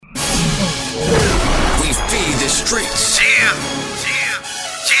streets. Yeah, yeah,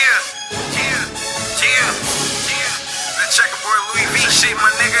 yeah, yeah, yeah, yeah. The checkerboard Louis V shit, my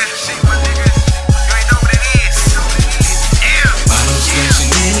nigga. You ain't know what it is. Yeah. Bottles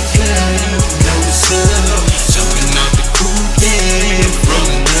flashing in the club, know what's up. Jumping out the coupe, yeah,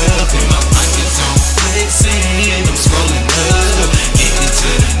 rolling up. And my pockets on flexing, I'm scrolling up. Getting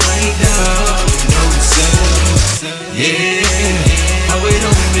to the night, dog, know what's up. Yeah, how it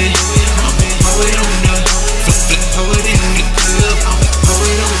on me, how it on up. How it in the club, how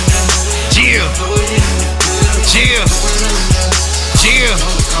it on up. Yeah, How it in the club, yeah, yeah.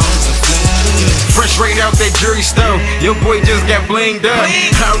 Fresh right out that jury stove, your boy just got blinged up.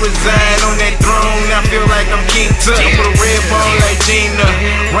 I reside on that throne, I feel like I'm King Tut. Put a red ball like Gina,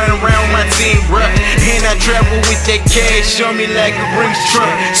 run around my team, bruh. And I travel with that cash, show me like a Brinks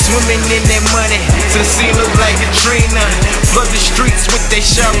truck. Swimming in that money, to the sea look like Katrina. Flood the streets with that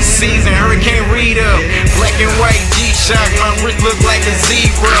shower season, Hurricane Rita. Black and white G-Shock, my wrist look like a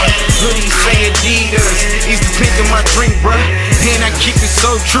zebra. Hoodie say Adidas, East the pink in my drink, bruh. And I keep it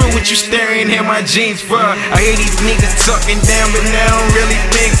so true, what you staring at my jeans for? I hear these niggas talking down, but now I don't really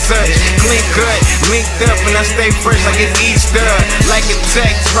think such. Clean cut, linked up, and I stay fresh like it's Easter. Like a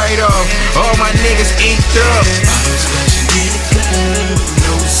text right off, all my niggas inked up. bottles flashing in the club,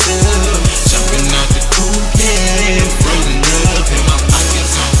 know what's up. Jumping out the coupe, yeah, rolling up. And my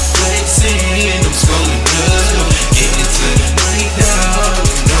pockets on flexing, I'm scrolling up. Getting to the night, dog,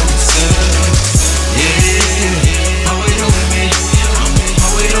 know what's up. Yeah, how it on me,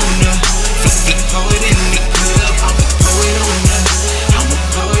 how it on up. How it in the club, how it on up.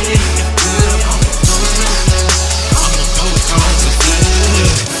 How it in the club, how it on up. I'm on some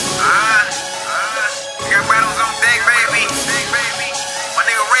flood. We got battles on deck, baby. My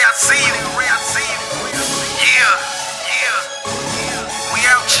nigga Ray, I see you. Yeah, yeah. We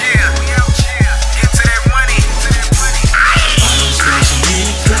out here. Get to that money. Bottles flashing in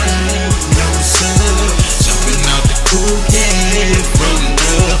the club, know what's up. Jumping out the coupe,